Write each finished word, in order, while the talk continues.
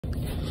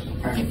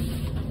Alright,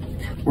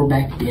 we're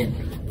back again.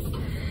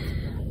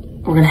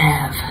 We're gonna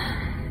have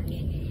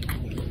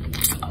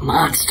a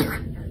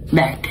monster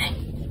back day.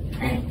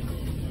 Alright,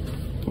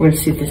 we're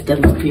gonna see if this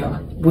deadlift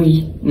PR.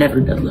 We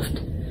never deadlift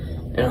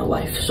in our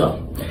life,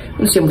 so we're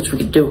gonna see how much we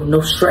can do.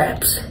 No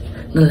straps,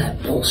 none of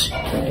that bullshit.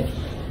 Alright,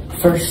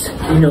 first,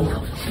 you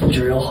know the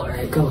drill.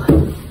 Alright, come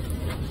on,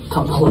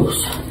 come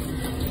close.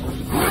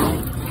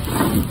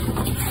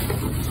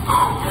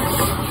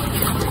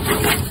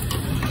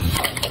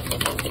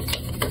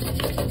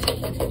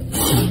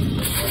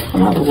 I'm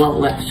not a lot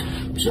left,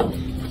 so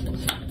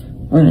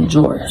we're gonna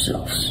enjoy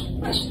ourselves.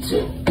 That's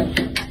it.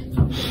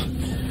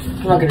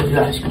 I'm not gonna do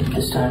ice cream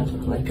this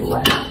time, like the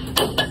last.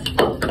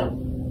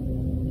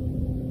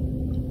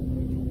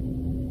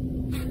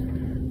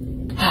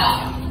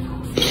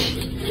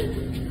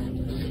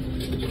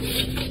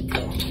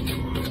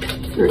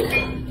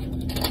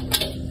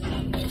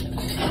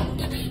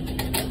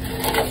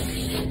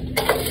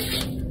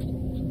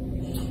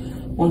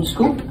 One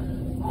scoop.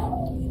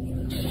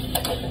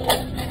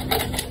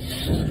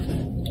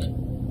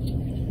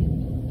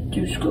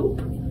 Two scoop.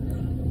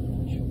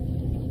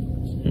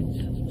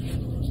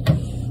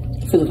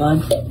 For the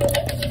vibe.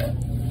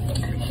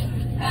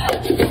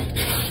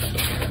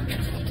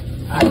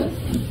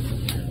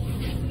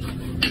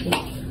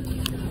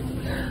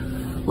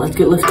 Let's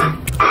get lifting.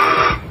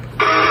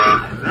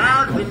 I'm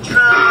having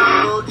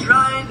trouble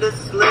trying to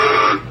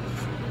sleep.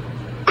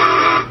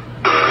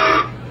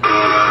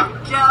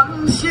 I'm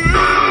counting sheep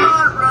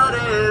but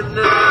running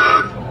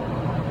down.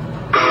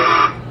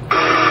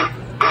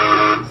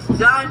 As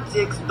time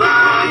ticks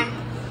by,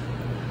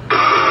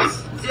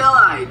 still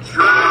I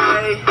try.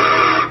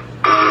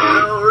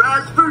 No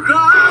rest for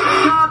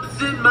groundhogs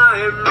in my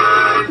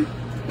mind.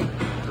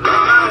 On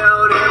my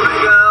own, here we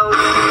go.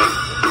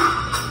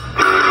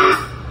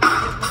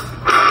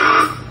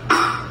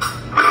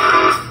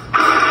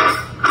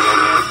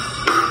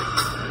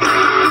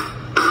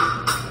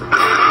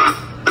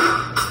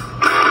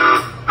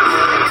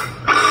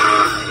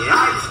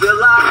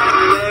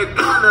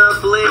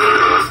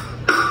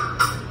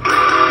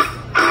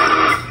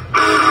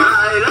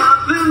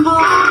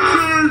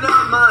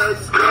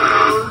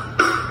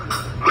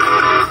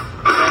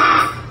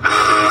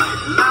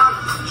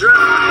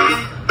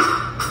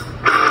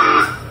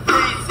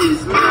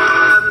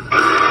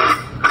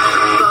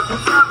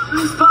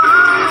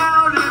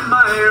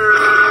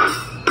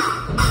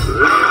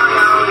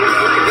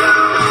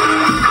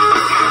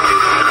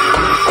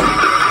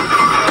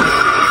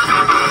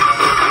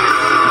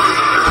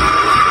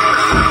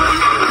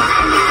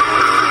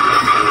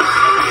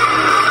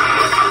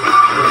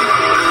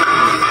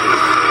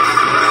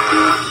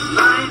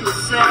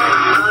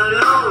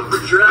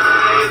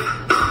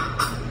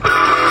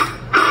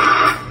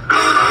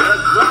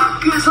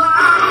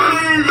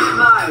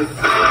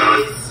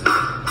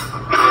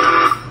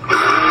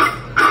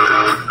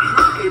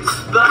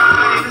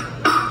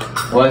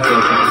 What?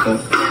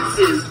 This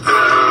is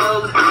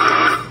gold.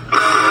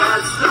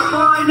 That's the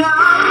point of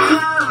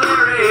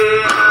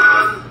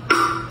delirium.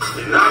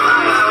 On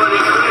my own,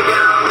 here we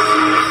go.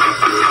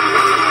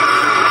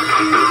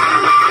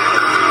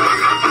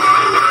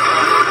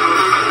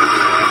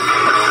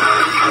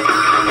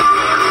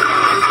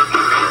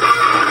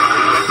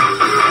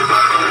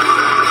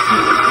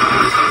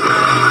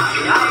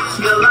 I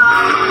feel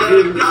like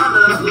they're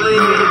gonna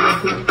bleed.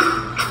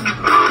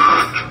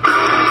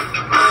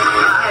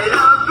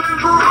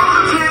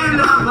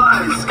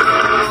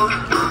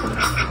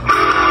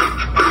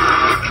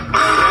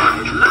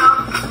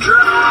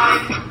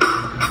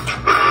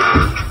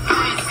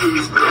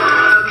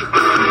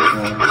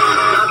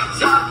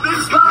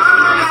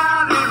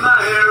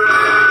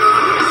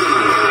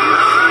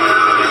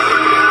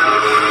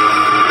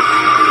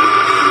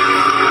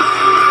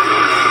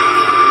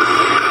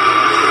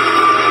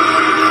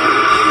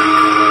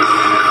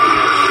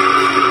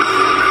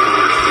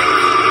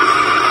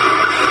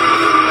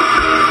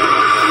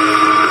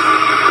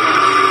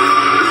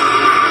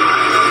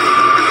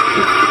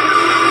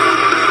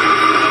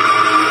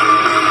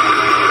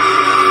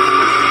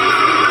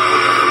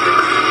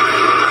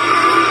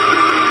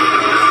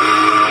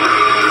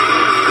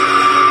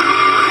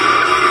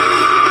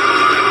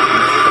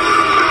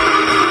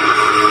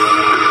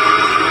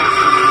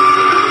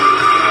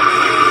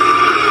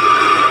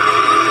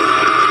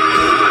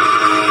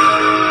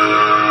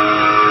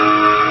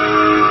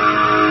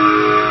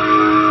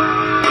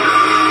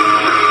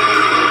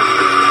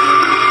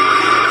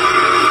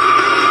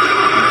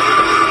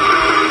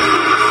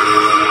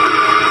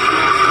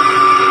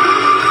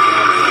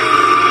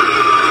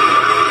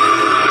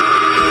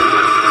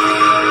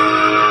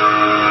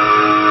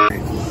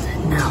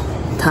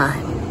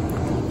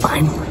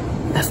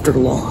 After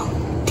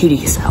long,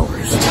 tedious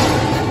hours,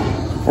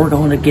 we're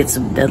going to get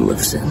some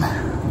deadlifts in.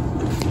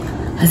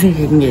 I think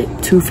I can get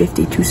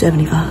 250,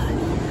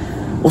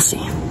 275. We'll see.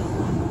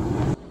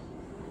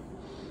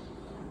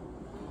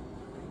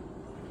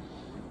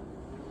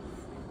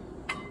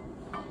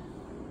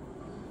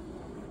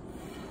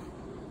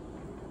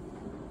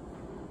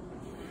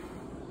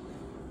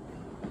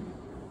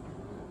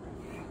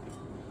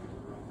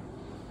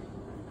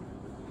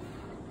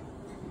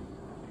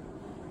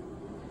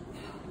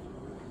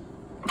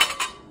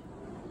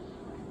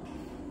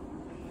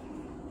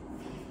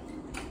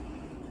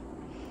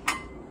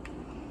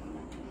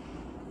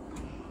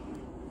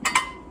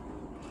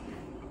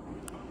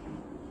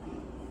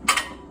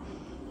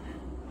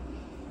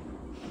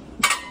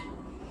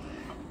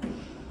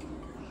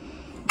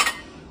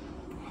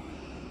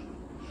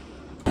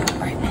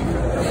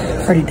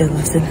 already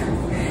deadlifted,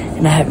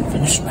 and I haven't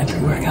finished my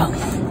pre-workout.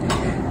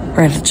 We're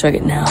gonna have to chug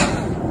it now.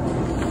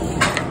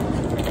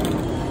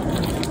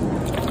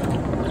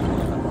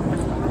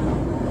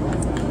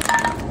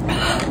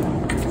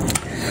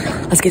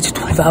 Let's get you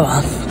 25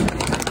 on.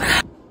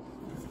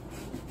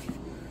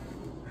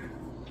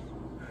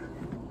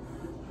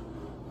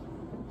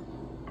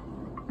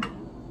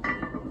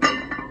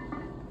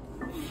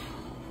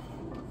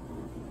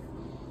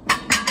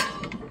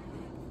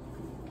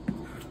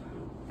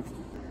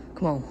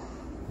 Come on.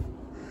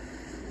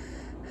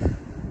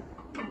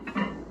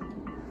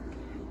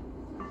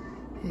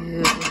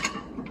 Yeah.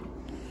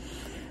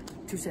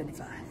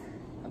 275.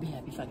 I'll be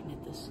happy if I can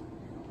hit this.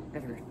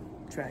 Never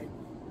tried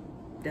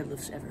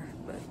deadlifts ever,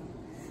 but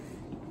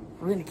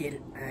we're gonna get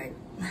it, alright?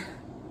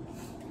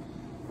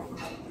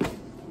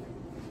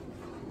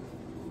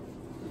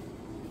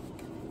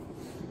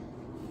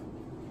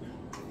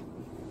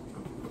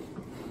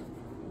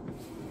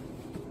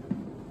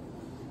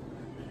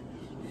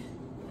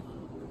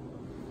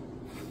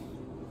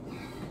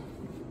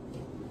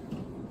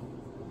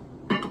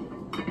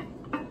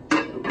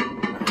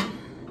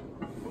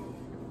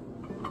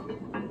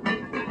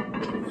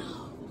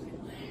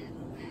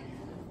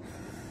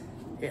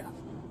 Yeah.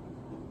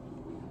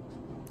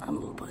 I'm a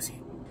little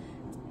pussy.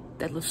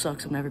 Deadlift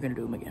sucks. I'm never gonna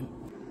do them again.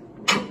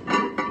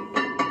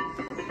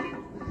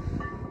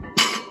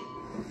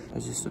 I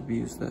just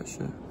abused that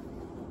shit.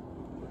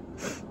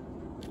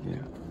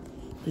 Yeah.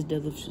 This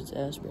deadlift shit's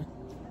ass, bro.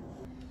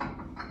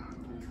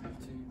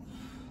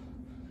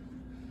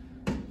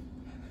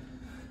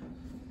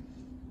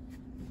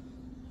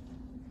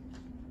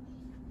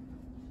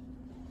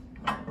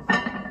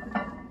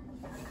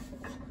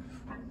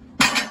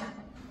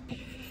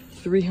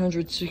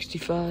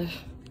 $365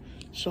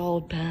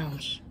 solid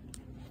pounds.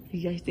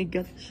 You guys think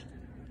got this?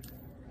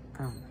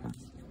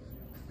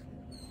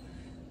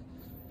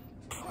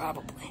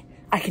 Probably.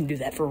 I can do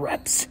that for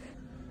reps.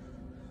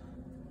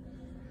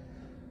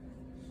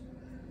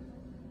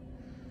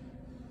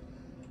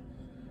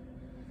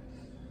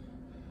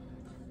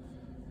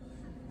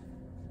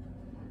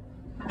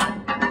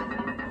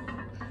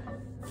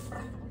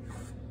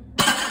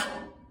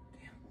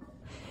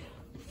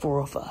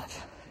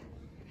 $405.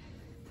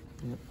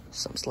 Yep.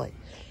 Some slight.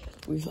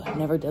 We've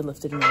never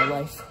deadlifted in our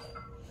life.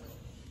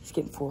 He's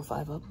getting 4 or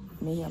 5 up.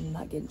 Me, I'm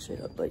not getting shit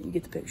up, but you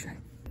get the picture.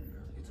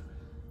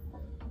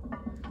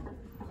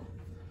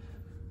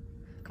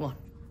 Come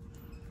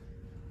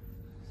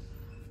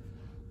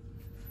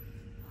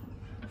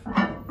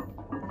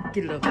on.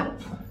 Get it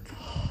up.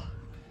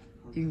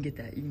 You can get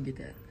that. You can get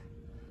that.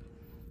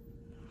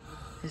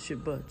 That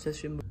shit butts. That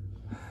shit butts.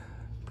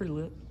 Pretty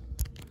lit.